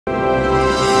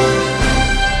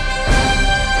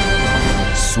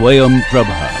Swayam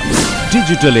Prabha.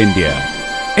 Digital India.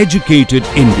 Educated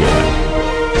India.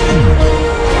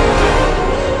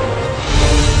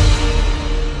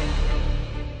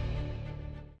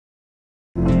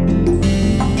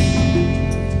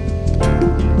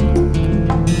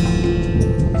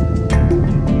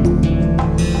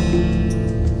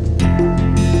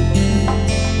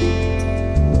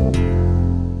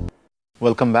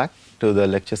 Welcome back to the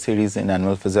lecture series in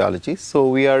animal physiology. So,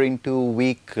 we are into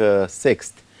week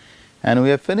 6th and we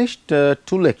have finished 2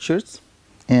 lectures,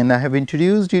 and I have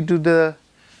introduced you to the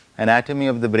anatomy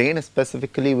of the brain,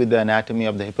 specifically with the anatomy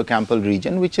of the hippocampal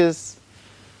region, which is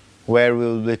where we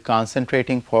will be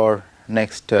concentrating for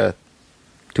next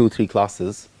 2-3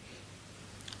 classes,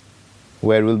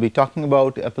 where we will be talking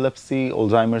about epilepsy,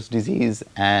 Alzheimer's disease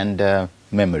and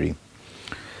memory.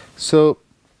 So,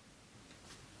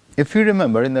 if you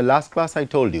remember, in the last class I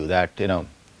told you that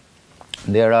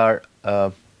there are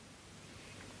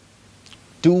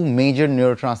 2 major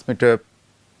neurotransmitters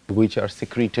which are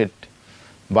secreted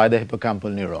by the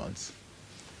hippocampal neurons.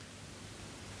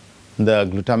 The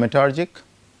glutamatergic,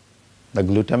 the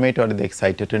glutamate or the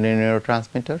excitatory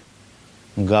neurotransmitter,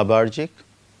 GABAergic,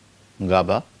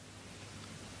 GABA,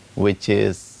 which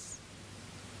is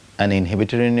an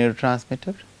inhibitory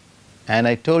neurotransmitter. And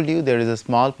I told you there is a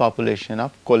small population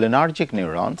of cholinergic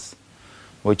neurons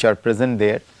which are present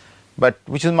there, but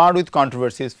which is marred with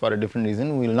controversies for a different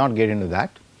reason. We will not get into that.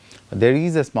 But there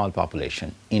is a small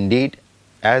population. Indeed,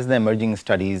 as the emerging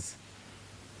studies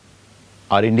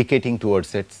are indicating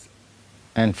towards it,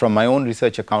 and from my own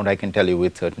research account I can tell you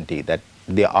with certainty that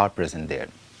they are present there.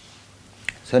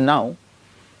 So, now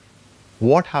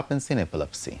what happens in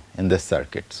epilepsy in this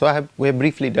circuit? So, we have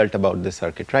briefly dealt about this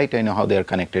circuit, right? I know how they are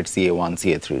connected, CA1,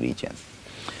 CA3 regions.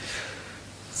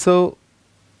 So,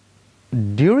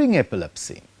 during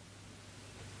epilepsy,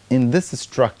 in this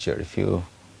structure,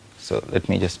 so let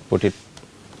me just put it,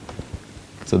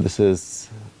 so this is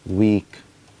week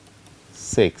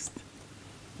 6th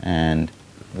and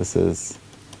this is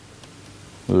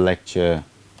lecture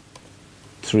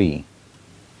 3,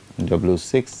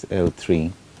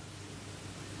 W6L3.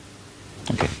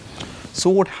 Okay. So,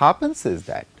 what happens is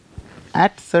that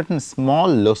at certain small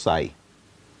loci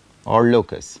or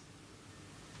locus,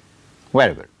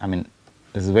 wherever, I mean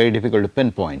this is very difficult to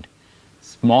pinpoint,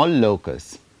 small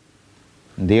locus,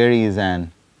 there is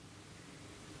an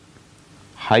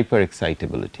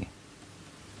hyperexcitability.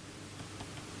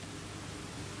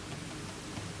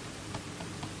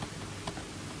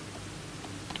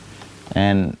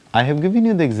 And I have given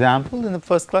you the example in the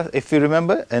first class. If you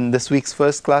remember, in this week's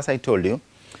first class I told you,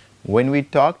 when we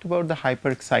talked about the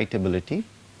hyperexcitability,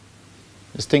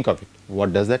 just think of it,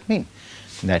 what does that mean?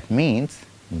 That means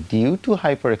due to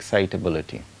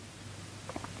hyperexcitability,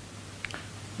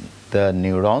 the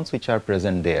neurons which are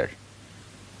present there,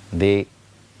 they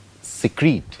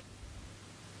secrete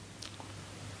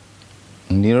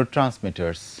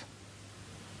neurotransmitters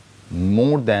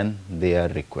more than they are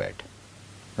required.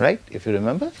 Right, if you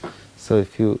remember. So,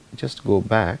 if you just go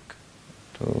back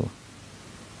to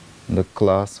the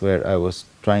class where I was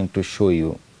trying to show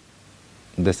you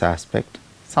this aspect,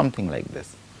 something like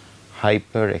this,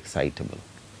 hyperexcitable.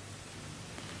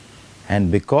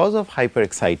 And because of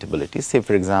hyperexcitability, say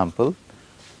for example,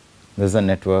 there is a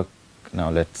network, now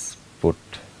let us put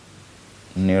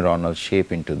neuronal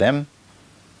shape into them,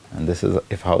 and this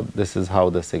is how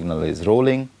the signal is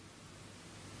rolling.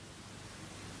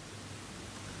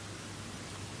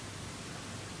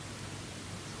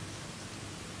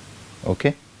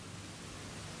 Okay.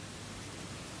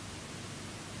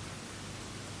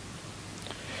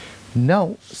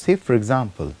 Now, say for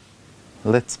example,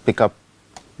 let us pick up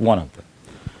one of them.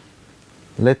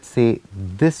 Let us say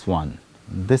this one,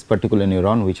 this particular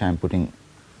neuron which I am putting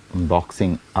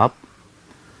boxing up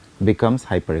becomes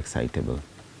hyperexcitable.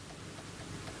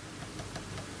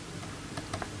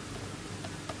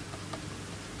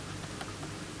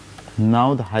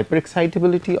 Now, the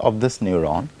hyperexcitability of this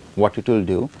neuron, what it will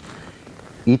do,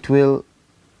 it will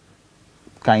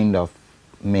kind of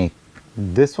make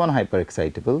this one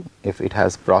hyperexcitable. If it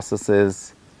has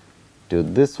processes to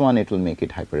this one, it will make it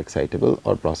hyperexcitable,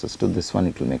 or process to this one,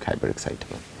 it will make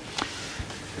hyperexcitable.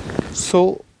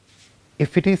 So,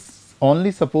 if it is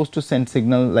only supposed to send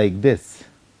signal like this,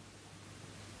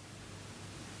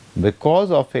 because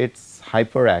of its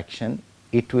hyperaction,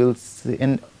 it will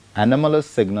send anomalous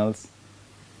signals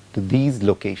to these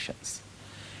locations.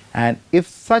 And if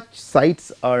such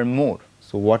sites are more,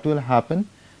 so what will happen?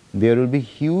 There will be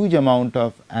huge amount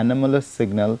of anomalous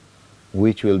signal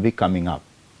which will be coming up,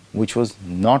 which was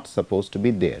not supposed to be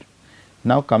there.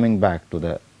 Now, coming back to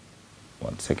the,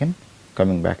 one second,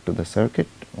 coming back to the circuit,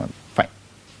 fine.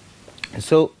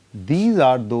 So these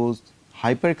are those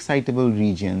hyperexcitable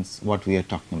regions what we are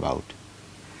talking about.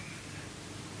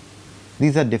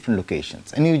 These are different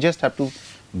locations, and you just have to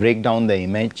break down the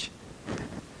image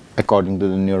according to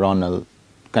the neuronal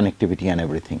connectivity and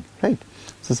everything, right?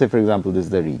 So say for example, this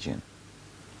is the region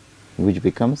which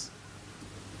becomes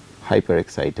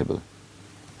hyperexcitable.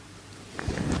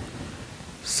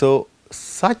 So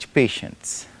such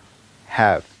patients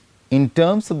have, in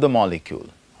terms of the molecule,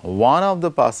 one of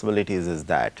the possibilities is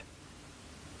that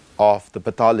of the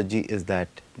pathology is that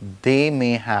they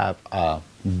may have a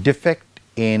defect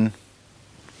in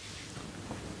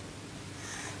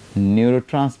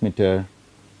neurotransmitter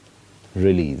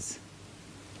release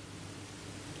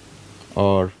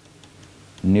or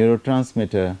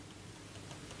neurotransmitter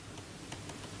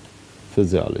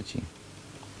physiology.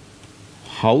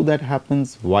 How that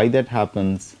happens, why that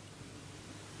happens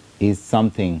is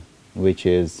something which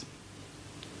is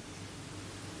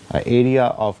an area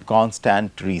of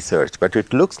constant research, but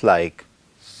it looks like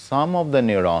some of the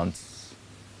neurons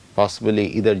possibly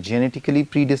either genetically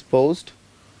predisposed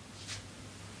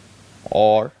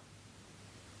or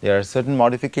there are certain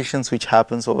modifications which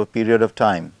happens over a period of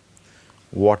time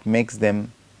what makes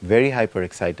them very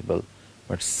hyperexcitable,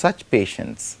 but such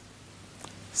patients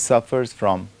suffers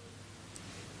from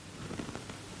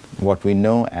what we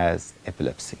know as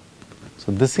epilepsy.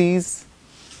 So this is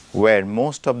where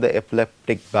most of the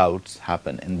epileptic bouts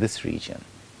happen, in this region.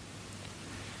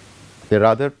 There are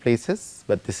other places,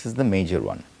 but this is the major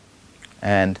one.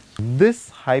 And this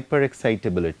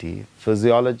hyperexcitability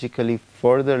physiologically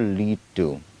further lead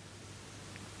to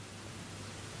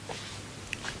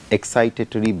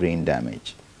excitatory brain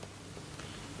damage.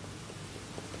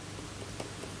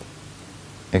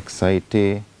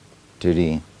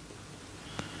 Excitatory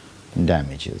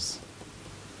damages.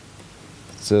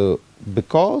 So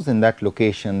because in that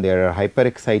location there are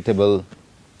hyperexcitable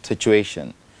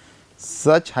situation,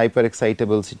 such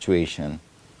hyperexcitable situation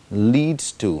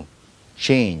leads to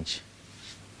change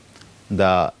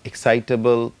the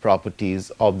excitable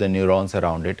properties of the neurons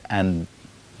around it, and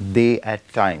they at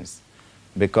times,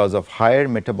 because of higher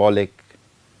metabolic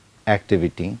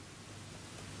activity,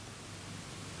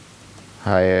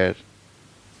 higher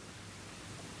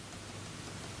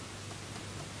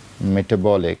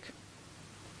metabolic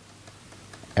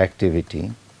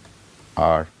activity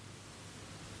or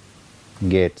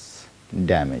gets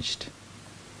damaged.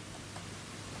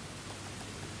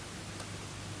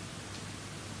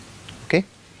 Okay.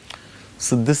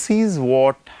 So this is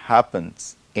what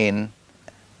happens in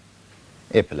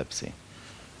epilepsy.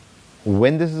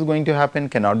 When this is going to happen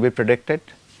cannot be predicted.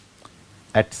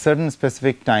 At certain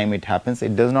specific time it happens,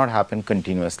 it does not happen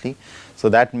continuously. So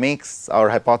that makes our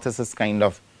hypothesis kind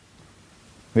of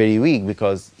very weak,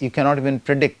 because you cannot even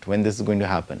predict when this is going to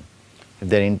happen. If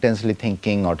they are intensely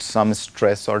thinking or some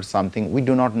stress or something, we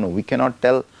do not know. We cannot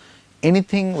tell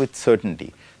anything with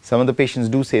certainty. Some of the patients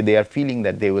do say they are feeling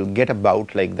that they will get a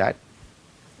bout like that,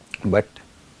 but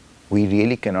we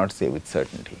really cannot say with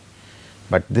certainty.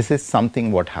 But this is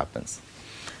something what happens.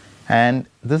 And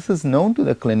this is known to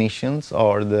the clinicians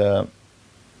or the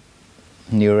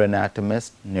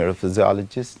neuroanatomist,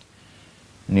 neurophysiologist,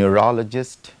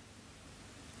 neurologist,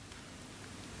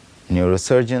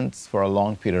 neurosurgeons for a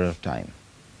long period of time.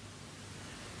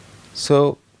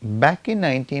 So back in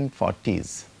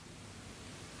 1940s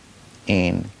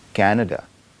in Canada,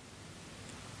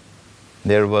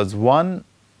 there was one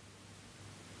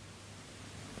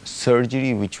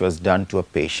surgery which was done to a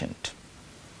patient.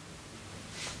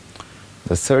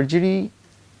 The surgery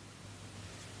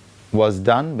was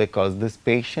done because this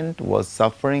patient was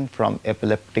suffering from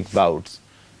epileptic bouts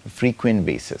on a frequent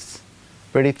basis,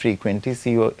 pretty frequently.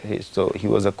 So he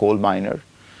was a coal miner,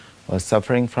 was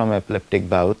suffering from epileptic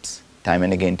bouts time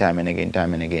and again, time and again,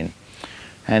 time and again.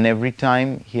 And every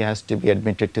time he has to be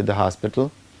admitted to the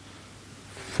hospital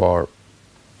for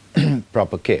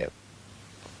proper care.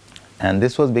 And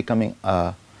this was becoming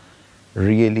a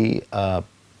really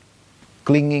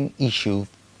clinging issue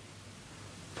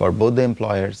for both the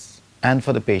employers and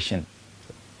for the patient.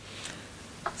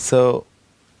 So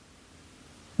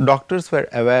doctors were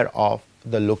aware of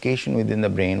the location within the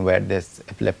brain where this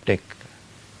epileptic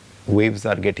waves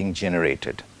are getting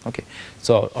generated. Okay,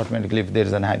 so automatically if there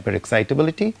is an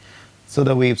hyperexcitability, so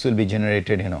the waves will be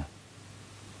generated, and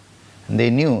they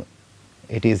knew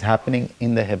it is happening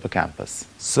in the hippocampus.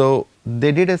 So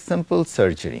they did a simple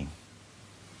surgery.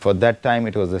 For that time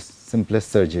it was the simplest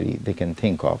surgery they can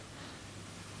think of.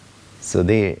 So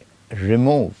they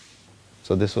remove,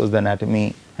 so this was the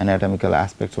anatomical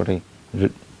aspects what I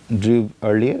drew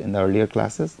earlier in the earlier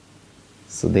classes.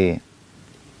 So they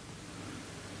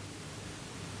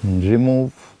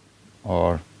remove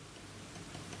or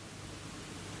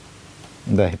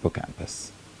the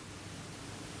hippocampus.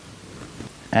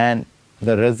 And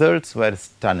the results were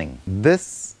stunning.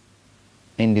 This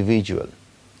individual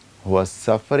who was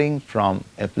suffering from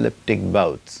epileptic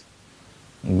bouts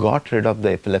got rid of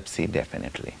the epilepsy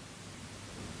definitely.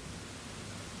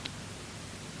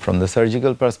 From the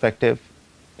surgical perspective,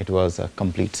 it was a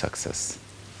complete success.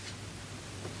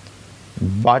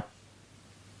 But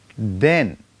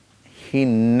then he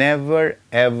never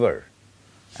ever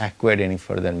acquired any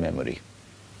further memory.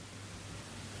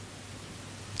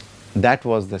 That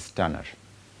was the stunner.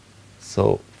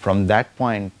 So from that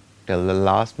point till the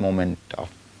last moment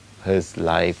of his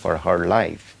life or her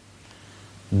life,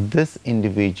 this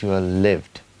individual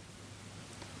lived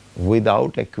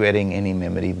without acquiring any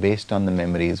memory based on the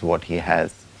memories what he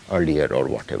has earlier or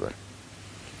whatever.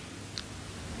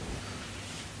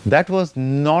 That was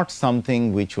not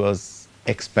something which was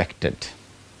expected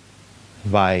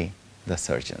by the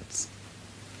surgeons.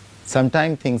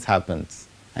 Sometimes things happen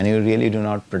and you really do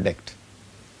not predict.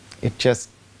 It just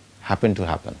happened to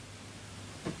happen.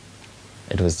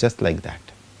 It was just like that.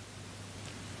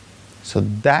 So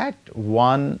that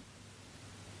one,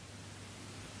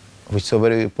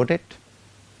 whichever you put it,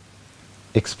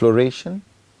 exploration,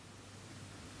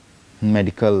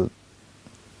 medical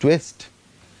twist,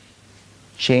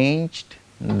 changed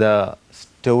the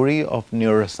story of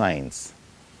neuroscience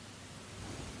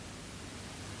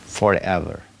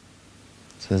forever.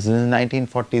 So this is in the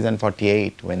 1940s and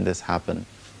 48 when this happened.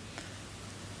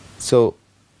 So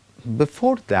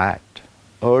before that,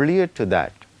 earlier to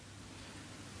that,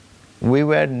 we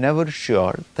were never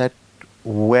sure that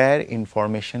where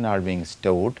information are being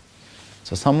stored.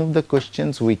 So some of the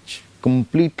questions which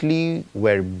completely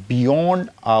were beyond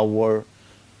our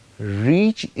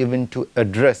reach even to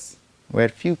address were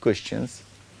few questions.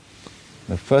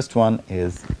 The first one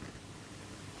is,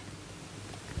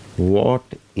 what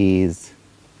is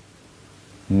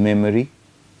memory?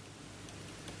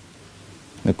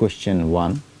 The question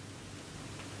 1.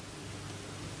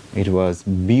 It was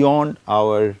beyond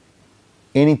our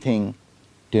anything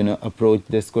to approach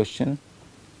this question.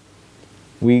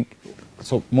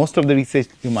 So most of the research,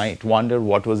 you might wonder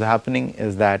what was happening,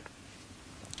 is that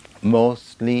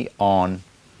mostly on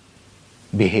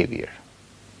behavior.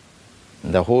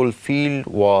 The whole field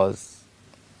was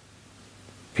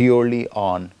purely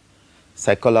on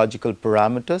psychological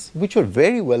parameters, which were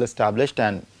very well established,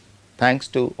 and thanks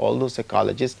to all those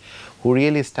psychologists who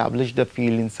really established the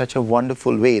field in such a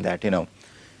wonderful way that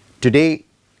today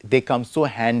they come so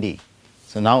handy.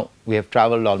 So now we have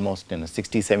traveled almost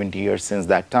 60, 70 years since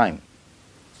that time.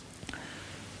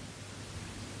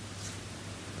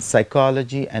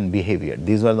 Psychology and behavior,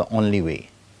 these were the only way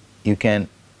you can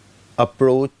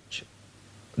approach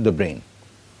the brain.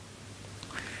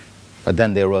 But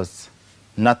then there was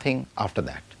nothing after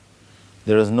that.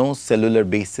 There was no cellular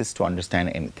basis to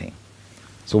understand anything.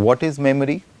 So what is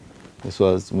memory? This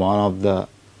was one of the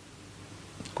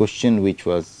question which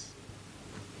was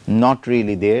not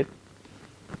really there.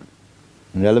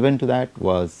 Relevant to that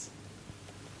was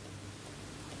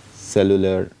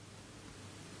cellular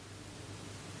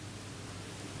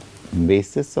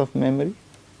basis of memory.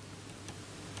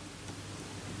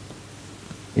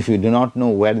 If you do not know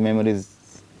where the memory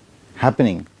is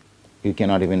happening, you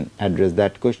cannot even address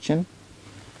that question.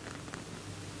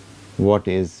 What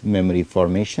is memory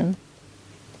formation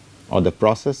or the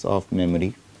process of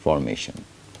memory formation?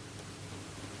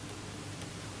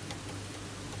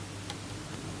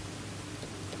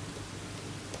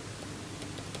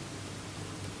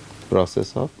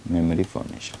 Process of memory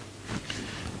formation.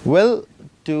 Well,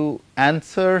 to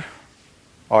answer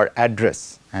or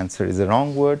address, answer is a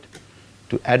wrong word,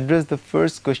 to address the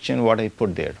first question what I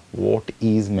put there, what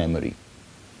is memory?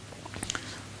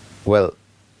 Well,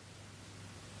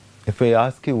 if I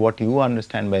ask you what you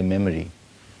understand by memory,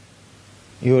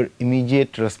 your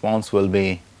immediate response will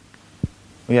be,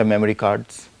 we have memory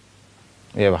cards,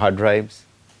 we have hard drives,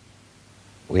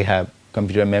 we have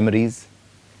computer memories,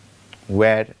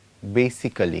 where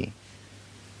basically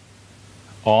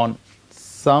on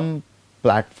some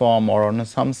platform or on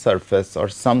some surface or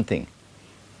something,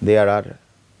 there are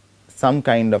some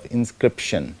kind of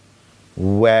inscription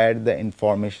where the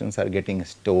informations are getting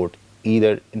stored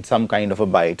either in some kind of a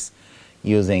bytes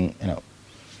using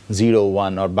 0,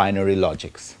 1 or binary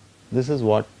logics. This is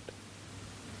what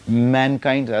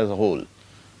mankind as a whole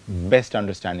best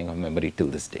understanding of memory till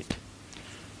this date.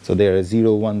 So there are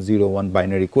 0, 1, 0, 1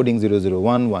 binary coding, 0, 0,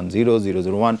 1, 1, 0, 0,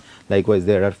 0, 1. Likewise,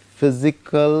 there are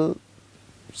physical.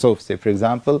 So say for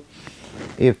example,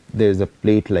 if there is a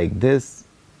plate like this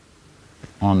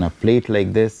on a plate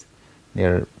like this,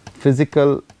 their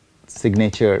physical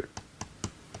signature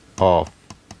of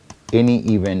any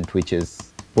event which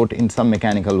is put in some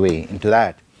mechanical way into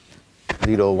that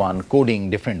 0, 1 coding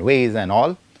different ways and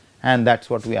all, and that is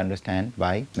what we understand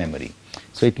by memory.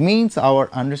 So, it means our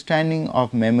understanding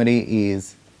of memory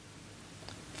is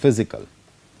physical,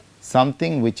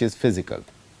 something which is physical.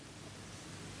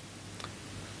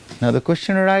 Now, the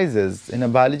question arises, in a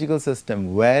biological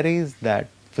system, where is that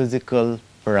physical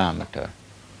parameter?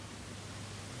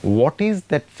 What is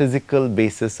that physical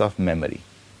basis of memory?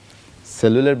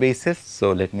 Cellular basis.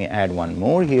 So, let me add one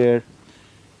more here.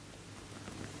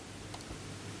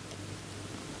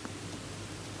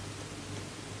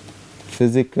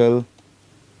 Physical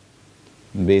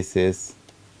basis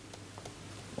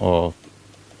of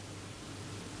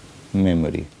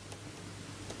memory.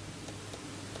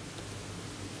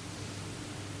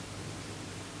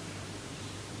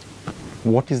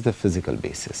 What is the physical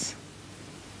basis?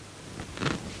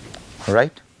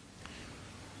 Right?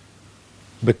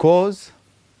 Because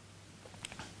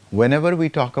whenever we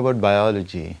talk about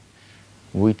biology,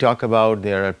 we talk about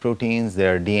there are proteins,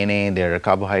 there are DNA, there are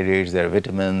carbohydrates, there are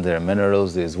vitamins, there are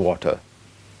minerals, there is water,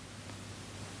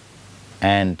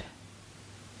 and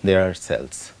there are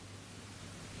cells.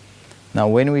 Now,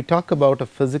 when we talk about a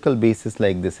physical basis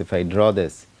like this, if I draw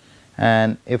this,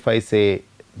 and if I say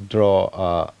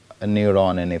draw a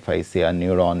neuron, and if I say a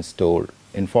neuron store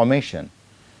information,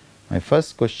 my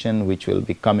first question which will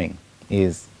be coming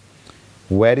is,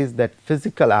 where is that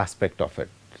physical aspect of it?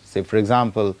 Say for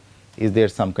example, is there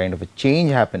some kind of a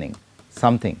change happening,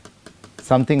 something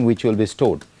which will be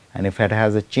stored, and if it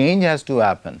has a change has to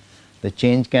happen, the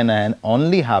change can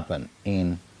only happen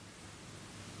in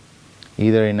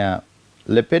either in a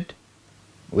lipid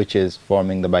which is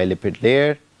forming the bilipid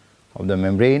layer of the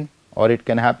membrane, or it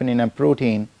can happen in a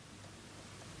protein,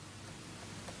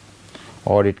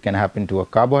 or it can happen to a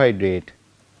carbohydrate,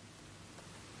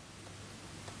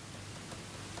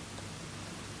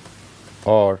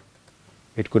 or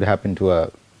it could happen to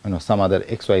a some other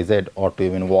XYZ, or to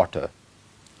even water,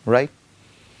 right?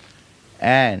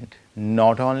 And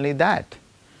not only that,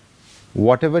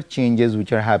 whatever changes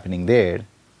which are happening there,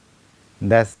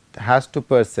 that has to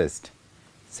persist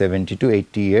 70 to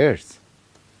 80 years.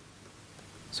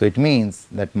 So, it means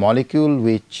that molecule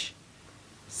which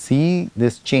see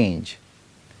this change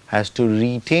has to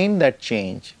retain that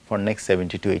change for next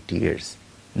 70 to 80 years.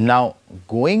 Now,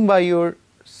 going by your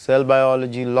cell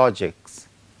biology logics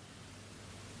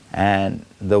and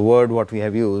the word what we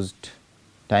have used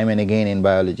time and again in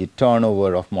biology,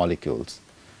 turnover of molecules.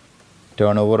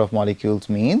 Turnover of molecules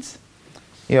means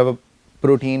you have a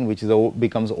protein which is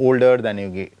becomes older, then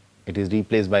it is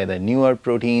replaced by the newer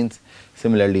proteins.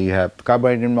 Similarly, you have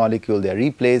carbohydrate molecule, they are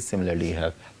replaced. Similarly, you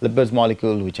have lipids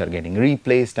molecule which are getting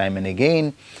replaced time and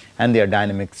again, and their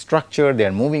dynamic structure, they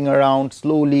are moving around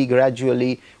slowly,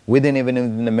 gradually within even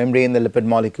in the membrane. The lipid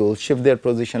molecules shift their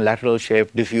position, lateral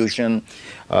shift, diffusion,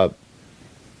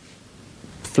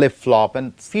 flip flop,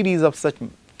 and series of such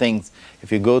things.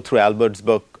 If you go through Albert's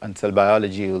book on cell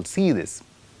biology, you will see this.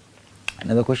 And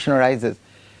the question arises,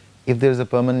 if there is a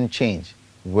permanent change,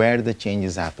 where the change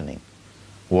is happening?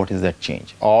 What is that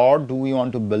change? Or do we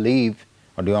want to believe,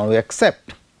 or do we want to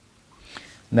accept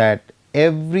that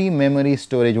every memory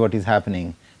storage what is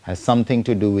happening has something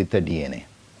to do with the DNA?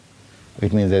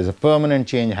 It means there is a permanent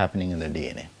change happening in the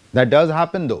DNA. That does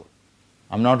happen though,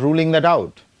 I am not ruling that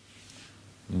out,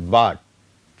 but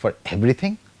for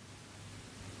everything,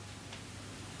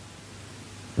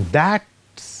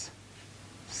 that's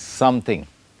something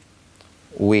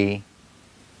we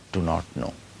do not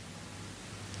know.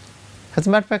 As a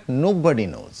matter of fact, nobody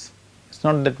knows. It is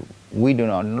not that we do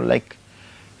not know. Like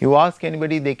you ask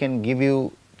anybody, they can give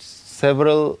you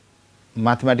several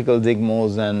mathematical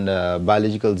zigmos and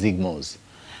biological zigmos,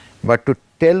 but to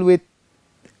tell with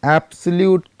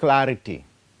absolute clarity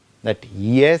that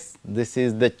yes, this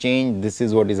is the change, this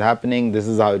is what is happening, this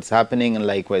is how it is happening, and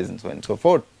likewise and so on and so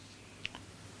forth,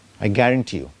 I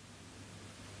guarantee you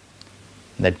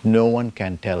that no one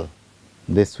can tell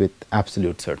this with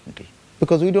absolute certainty,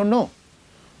 because we do not know.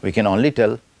 We can only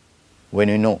tell when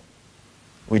we know.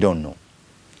 We do not know.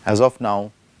 As of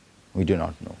now, we do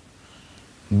not know.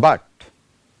 But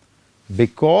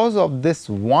because of this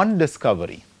one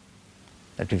discovery,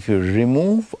 that if you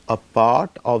remove a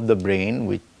part of the brain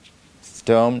which is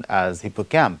termed as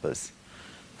hippocampus,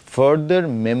 further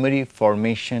memory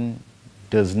formation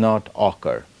does not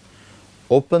occur,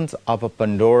 opens up a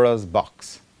Pandora's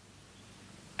box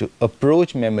to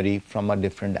approach memory from a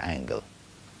different angle,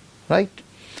 right.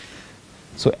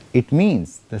 So, it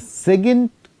means the second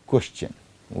question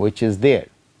which is there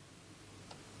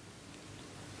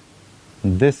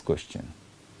this question,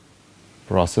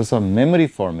 process of memory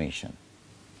formation.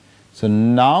 So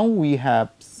now we have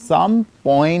some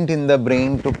point in the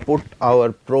brain to put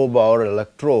our probe or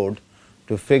electrode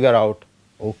to figure out,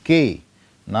 okay,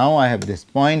 now I have this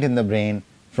point in the brain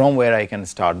from where I can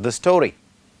start the story.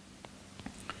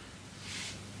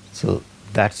 So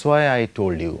that's why I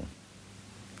told you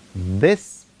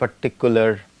this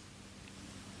particular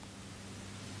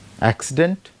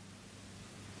accident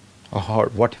or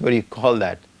whatever you call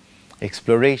that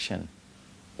exploration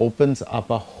opens up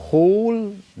a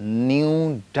whole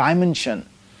new dimension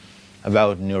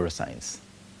about neuroscience.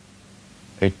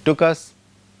 It took us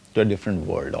to a different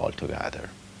world altogether,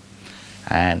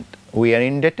 and we are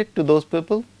indebted to those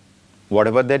people,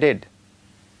 whatever they did,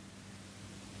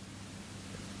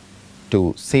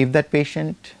 to save that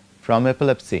patient from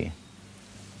epilepsy,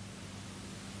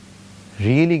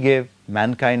 really gave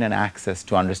mankind an access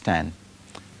to understand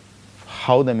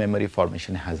how the memory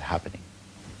formation is happening.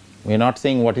 We are not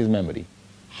saying what is memory,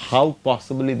 how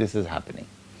possibly this is happening.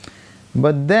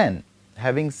 But then,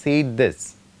 having said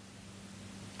this,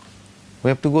 we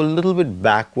have to go a little bit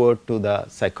backward to the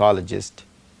psychologist,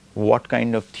 what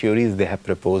kind of theories they have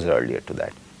proposed earlier to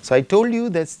that. So I told you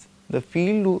that the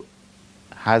field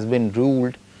has been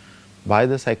ruled by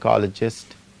the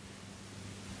psychologist,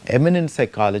 eminent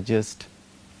psychologist,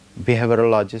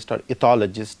 behaviorologist or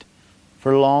ethologist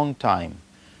for a long time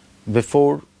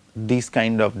before these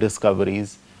kind of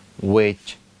discoveries,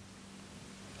 which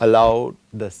allowed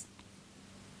the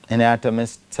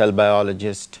anatomist, cell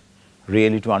biologist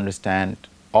really to understand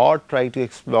or try to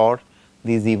explore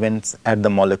these events at the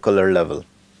molecular level.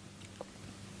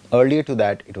 Earlier to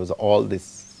that, it was all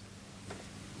this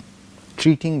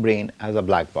treating brain as a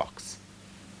black box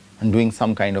and doing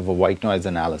some kind of a white noise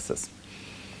analysis.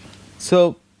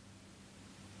 So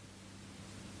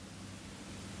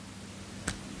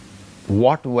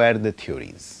what were the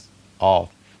theories of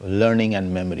learning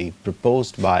and memory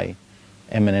proposed by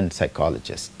eminent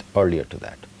psychologists earlier to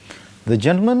that? The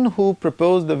gentleman who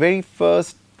proposed the very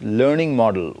first learning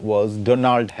model was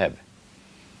Donald Hebb.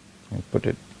 Let me put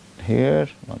it here,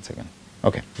 one second.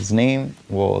 Okay, his name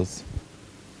was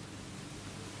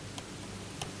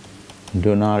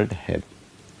Donald Hebb,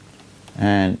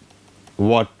 and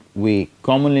what we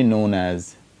commonly known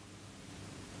as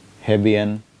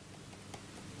Hebbian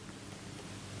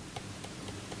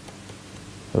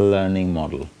learning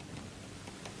model.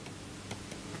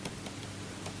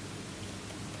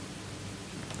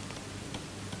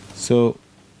 So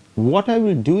what I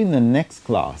will do in the next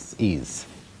class is,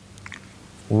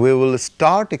 we will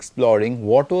start exploring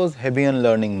what was Hebbian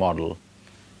learning model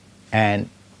and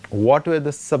what were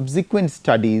the subsequent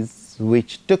studies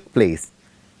which took place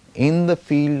in the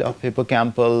field of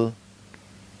hippocampal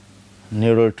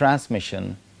neural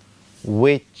transmission,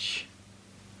 which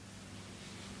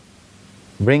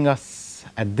bring us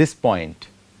at this point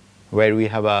where we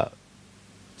have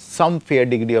some fair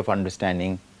degree of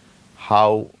understanding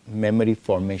how memory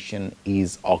formation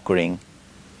is occurring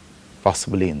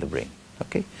possibly in the brain.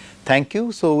 Okay. Thank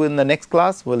you. So in the next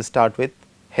class, we will start with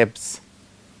Hebb's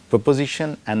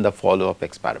proposition and the follow-up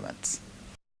experiments.